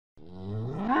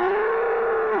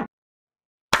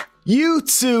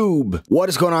YouTube! What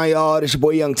is going on, y'all? It's your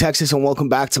boy Young Texas, and welcome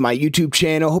back to my YouTube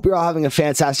channel. Hope you're all having a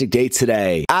fantastic day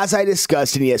today. As I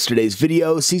discussed in yesterday's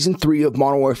video, Season 3 of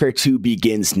Modern Warfare 2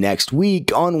 begins next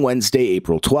week on Wednesday,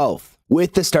 April 12th.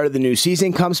 With the start of the new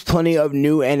season comes plenty of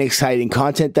new and exciting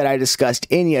content that I discussed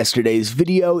in yesterday's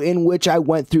video, in which I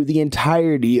went through the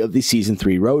entirety of the Season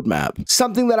 3 roadmap.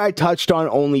 Something that I touched on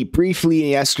only briefly in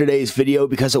yesterday's video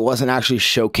because it wasn't actually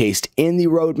showcased in the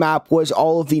roadmap was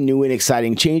all of the new and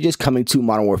exciting changes coming to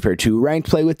Modern Warfare 2 Ranked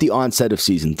Play with the onset of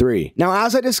Season 3. Now,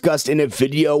 as I discussed in a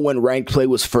video when Ranked Play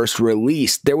was first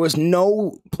released, there was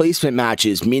no placement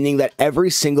matches, meaning that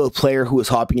every single player who was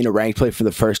hopping into Ranked Play for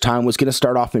the first time was going to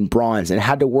start off in Bronze and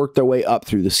had to work their way up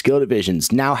through the skill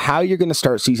divisions. Now, how you're going to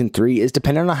start Season 3 is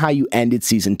dependent on how you ended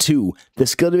Season 2. The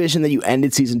skill division that you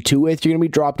ended Season 2 with, you're going to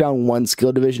be dropped down one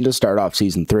skill division to start off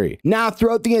Season 3. Now,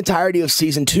 throughout the entirety of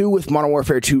Season 2 with Modern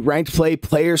Warfare 2 Ranked Play,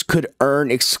 players could earn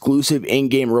exclusive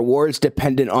in-game rewards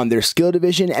dependent on their skill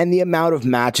division and the amount of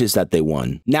matches that they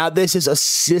won. Now, this is a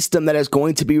system that is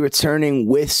going to be returning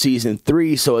with Season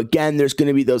 3, so again, there's going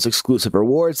to be those exclusive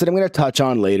rewards that I'm going to touch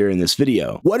on later in this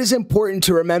video. What is important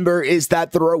to remember is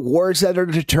that the rewards that are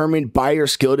determined by your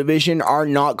skill division are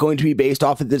not going to be based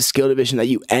off of the skill division that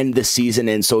you end the season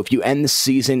in. So if you end the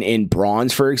season in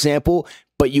Bronze, for example,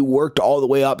 but you worked all the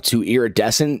way up to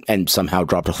Iridescent and somehow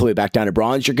dropped all the way back down to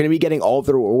Bronze, you're going to be getting all of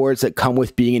the rewards that come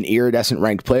with being an Iridescent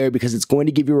ranked player, because it's going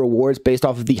to give you rewards based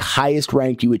off of the highest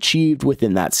rank you achieved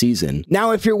within that season.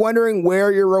 Now, if you're wondering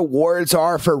where your rewards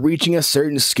are for reaching a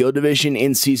certain skill division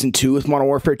in Season 2 with Modern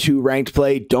Warfare 2 Ranked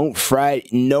Play, don't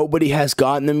fret. Nobody has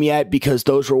gotten them yet, because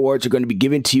those rewards are going to be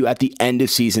given to you at the end of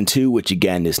Season 2, which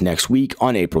again is next week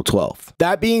on April 12th.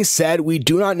 That being said, we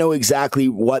do not know exactly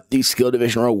what these skill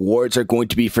division rewards are going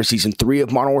to be for Season 3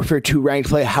 of Modern Warfare 2 Ranked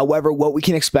Play. However, what we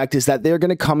can expect is that they're going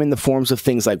to come in the forms of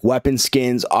things like weapon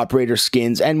skins, operator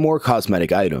skins, and more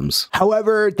cosmetic items.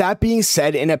 However, that being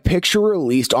said, in a picture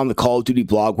released on the Call of Duty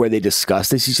blog where they discuss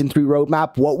the Season 3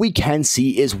 roadmap, what we can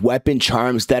see is weapon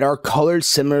charms that are colored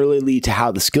similarly to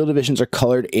how the skill divisions are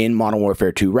colored in Modern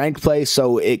Warfare 2 Ranked Play,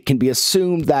 so it can be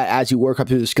assumed that as you work up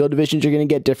through the skill divisions, you're going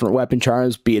to get different weapon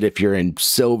charms, be it if you're in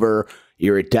Silver,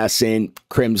 Iridescent,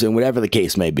 Crimson, whatever the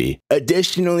case may be.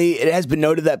 Additionally, it has been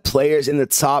noted that players in the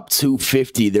top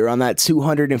 250, they're on that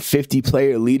 250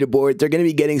 player leaderboard, they're going to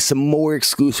be getting some more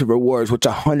exclusive rewards, which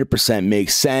 100%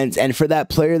 makes sense. And for that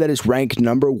player that is ranked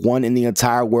 #1 in the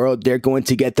entire world, they're going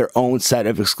to get their own set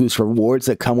of exclusive rewards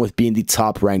that come with being the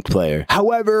top ranked player.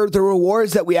 However, the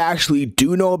rewards that we actually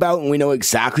do know about, and we know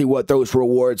exactly what those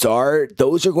rewards are,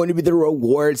 those are going to be the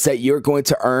rewards that you're going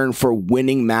to earn for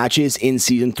winning matches in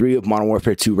Season 3 of Modern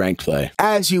Warfare 2 Ranked Play.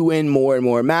 As you win more and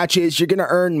more matches, you're going to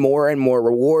earn more and more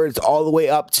rewards all the way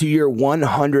up to your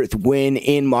 100th win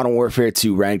in Modern Warfare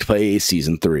 2 Ranked Play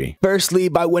Season 3. Firstly,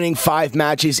 by winning 5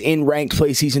 matches in Ranked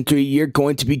Play Season 3, you're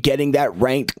going to be getting that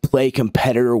Ranked Play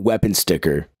Competitor weapon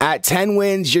sticker. At 10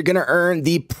 wins, you're going to earn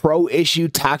the Pro Issue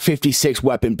TAC-56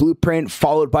 weapon blueprint,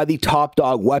 followed by the Top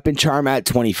Dog weapon charm at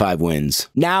 25 wins.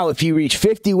 Now, if you reach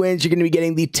 50 wins, you're going to be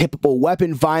getting the Tippable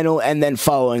weapon vinyl, and then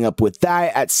following up with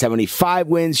that at 75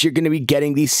 wins, you're going to be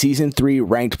getting the Season 3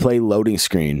 Ranked Play loading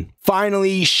screen.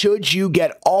 Finally, should you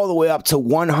get all the way up to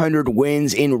 100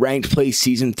 wins in Ranked Play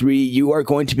Season 3, you are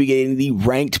going to be getting the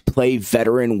Ranked Play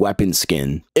Veteran weapon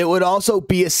skin. It would also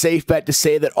be a safe bet to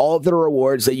say that all of the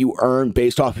rewards that you earn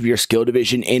based off of your skill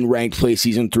division in Ranked Play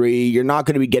Season 3, you're not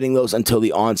going to be getting those until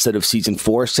the onset of Season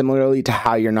 4, similarly to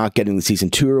how you're not getting the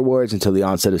Season 2 rewards until the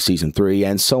onset of Season 3,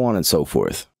 and so on and so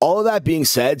forth. All of that being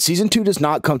said, Season 2 does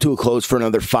not come to a close for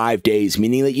another 5 days,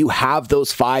 meaning that you have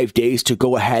those 5 days to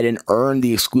go ahead and earn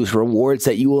the exclusive rewards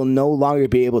that you will no longer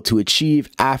be able to achieve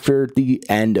after the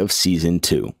end of Season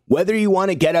 2. Whether you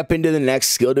want to get up into the next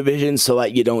skill division so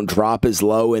that you don't drop as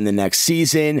low in the next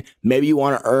season, maybe you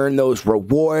want to earn those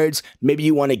rewards, maybe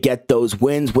you want to get those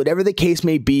wins, whatever the case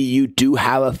may be, you do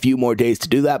have a few more days to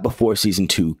do that before Season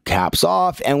 2 caps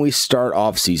off and we start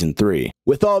off Season 3.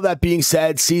 With all that being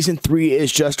said, Season 3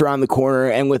 is just around the corner,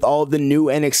 and with all of the new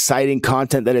and exciting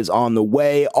content that is on the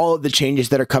way, all of the changes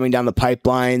that are coming down the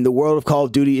pipeline, the world of Call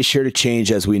of Duty is sure to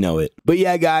change as we know it. But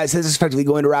yeah, guys, this is effectively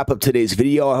going to wrap up today's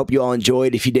video. I hope you all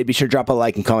enjoyed. If you did, be sure to drop a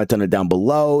like and comment on it down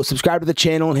below. Subscribe to the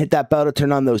channel and hit that bell to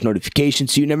turn on those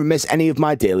notifications so you never miss any of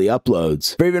my daily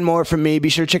uploads. For even more from me, be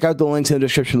sure to check out the links in the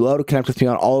description below to connect with me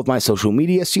on all of my social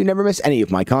media so you never miss any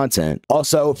of my content.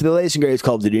 Also, for the latest and greatest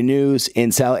Call of Duty news,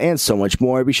 intel, and so much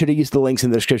more, be sure to use the links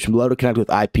in the description below to connect with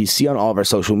IPC on all of our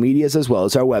social medias as well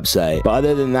as our website. But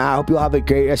other than that, I hope you all have a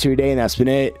great rest of your day, and that's been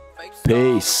it.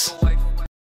 Peace.